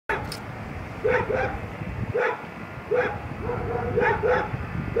I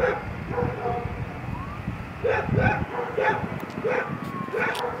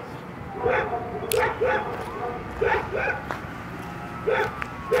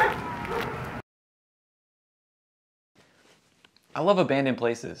love abandoned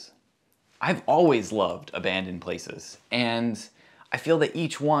places. I've always loved abandoned places, and I feel that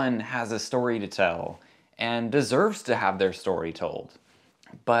each one has a story to tell and deserves to have their story told.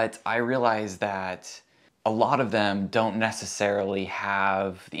 But I realize that a lot of them don't necessarily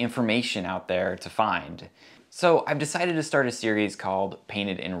have the information out there to find. So I've decided to start a series called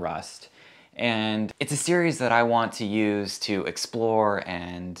Painted in Rust. And it's a series that I want to use to explore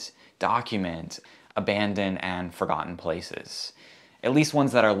and document abandoned and forgotten places. At least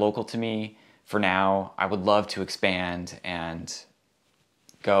ones that are local to me. For now, I would love to expand and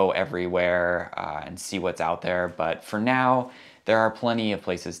go everywhere and see what's out there. But for now, there are plenty of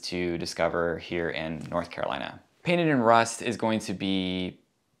places to discover here in North Carolina. Painted in Rust is going to be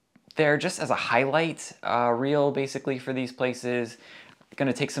there just as a highlight reel basically for these places. I'm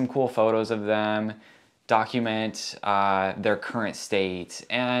gonna take some cool photos of them, document their current state,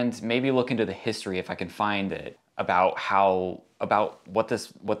 and maybe look into the history if I can find it about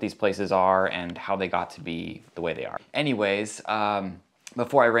what these places are and how they got to be the way they are. Anyways,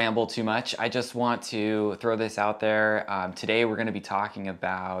 before I ramble too much, I just want to throw this out there. Today we're going to be talking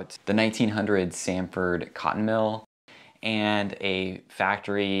about the 1900 Sanford Cotton Mill and a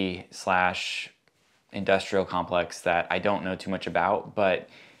factory slash industrial complex that I don't know too much about, but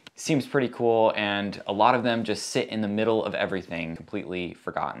seems pretty cool, and a lot of them just sit in the middle of everything, completely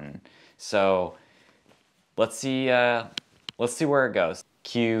forgotten. So let's see where it goes.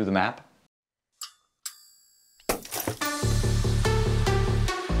 Cue the map.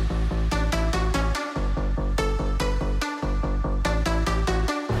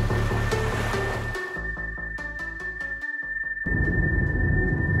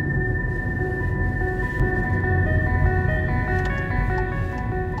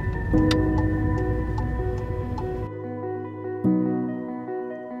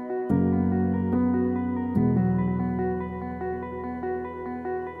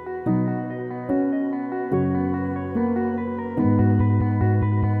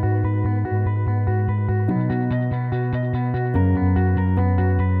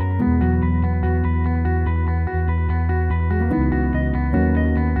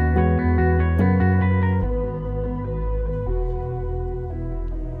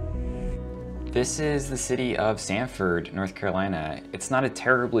 This is the city of Sanford, North Carolina. It's not a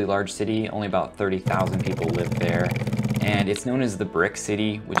terribly large city, only about 30,000 people live there. And it's known as the Brick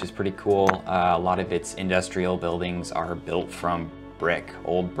City, which is pretty cool. A lot of its industrial buildings are built from brick,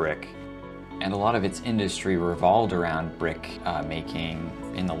 old brick. And a lot of its industry revolved around brick making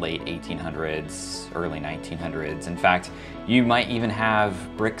in the late 1800s, early 1900s. In fact, you might even have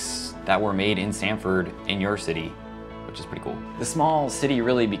bricks that were made in Sanford in your city, which is pretty cool. The small city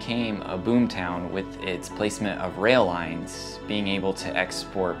really became a boomtown with its placement of rail lines. Being able to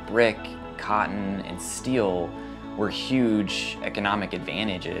export brick, cotton, and steel were huge economic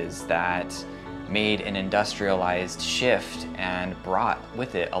advantages that made an industrialized shift and brought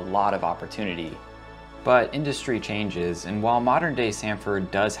with it a lot of opportunity. But industry changes, and while modern day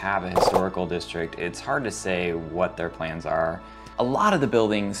Sanford does have a historical district, it's hard to say what their plans are. A lot of the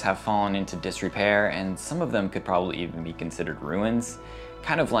buildings have fallen into disrepair, and some of them could probably even be considered ruins.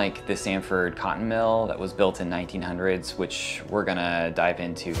 Kind of like the Sanford Cotton Mill that was built in 1900s, which we're gonna dive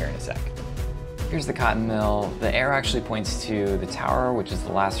into here in a sec. Here's the cotton mill. The arrow actually points to the tower, which is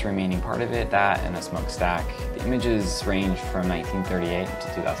the last remaining part of it, that and a smokestack. The images range from 1938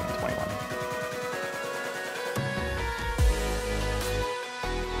 to 2021.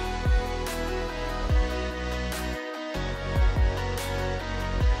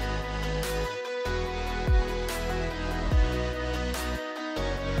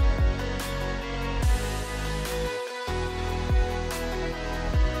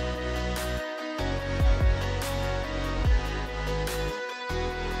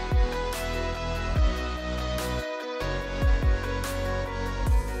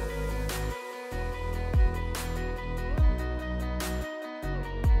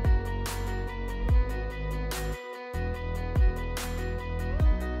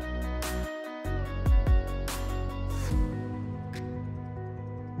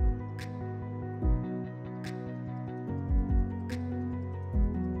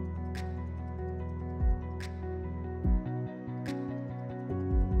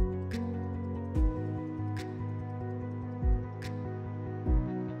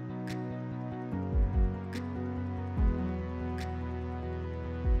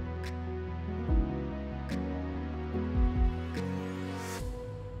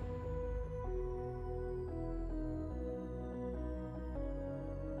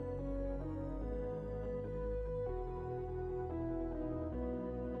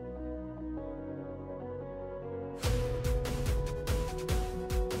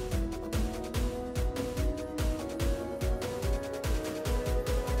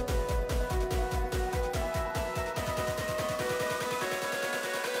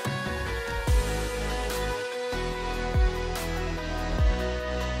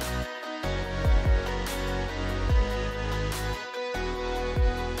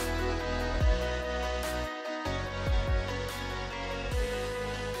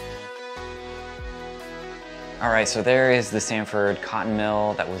 All right, so there is the Sanford Cotton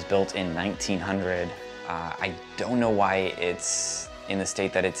Mill that was built in 1900. I don't know why it's in the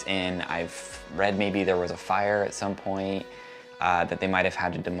state that it's in. I've read maybe there was a fire at some point, that they might have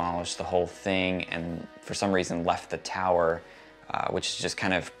had to demolish the whole thing and for some reason left the tower, which is just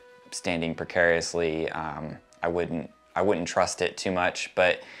kind of standing precariously. I wouldn't trust it too much,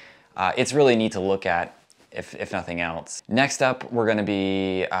 but it's really neat to look at if nothing else. Next up, we're gonna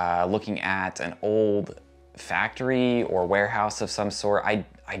be looking at an old factory or warehouse of some sort.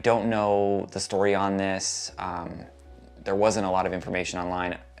 I don't know the story on this. There wasn't a lot of information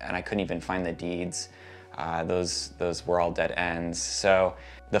online and I couldn't even find the deeds. Those were all dead ends. So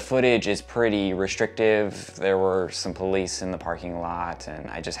the footage is pretty restrictive. There were some police in the parking lot and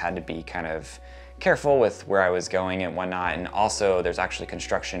I just had to be kind of careful with where I was going and whatnot. And also there's actually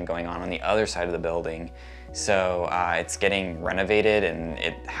construction going on the other side of the building. So it's getting renovated and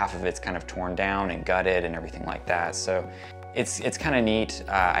half of it's kind of torn down and gutted and everything like that. So it's kind of neat.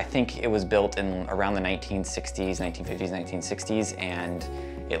 I think it was built in around the 1960s, 1950s, 1960s, and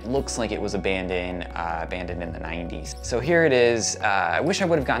it looks like it was abandoned in the 90s. So here it is. I wish I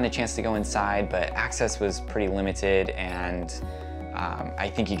would have gotten a chance to go inside, but access was pretty limited, and I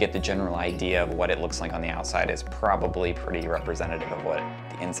think you get the general idea of what it looks like on the outside is probably pretty representative of what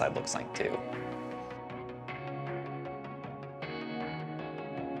the inside looks like too.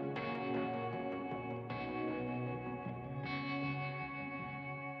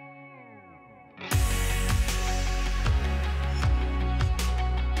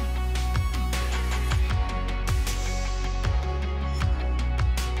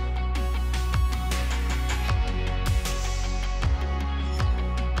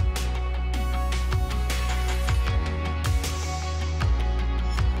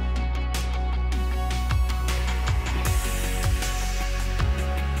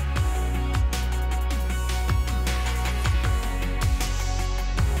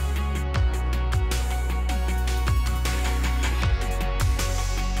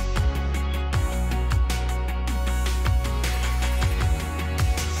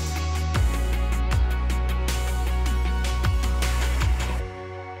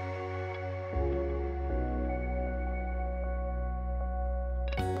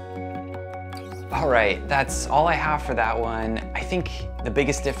 All right, that's all I have for that one. I think the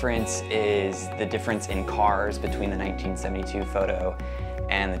biggest difference is the difference in cars between the 1972 photo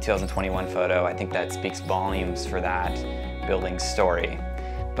and the 2021 photo. I think that speaks volumes for that building's story.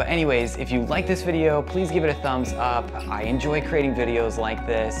 But anyways, if you like this video, please give it a thumbs up. I enjoy creating videos like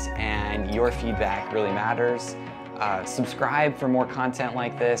this and your feedback really matters. Subscribe for more content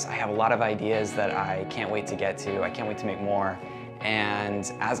like this. I have a lot of ideas that I can't wait to get to. I can't wait to make more.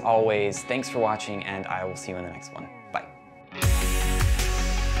 And as always, thanks for watching and I will see you in the next one.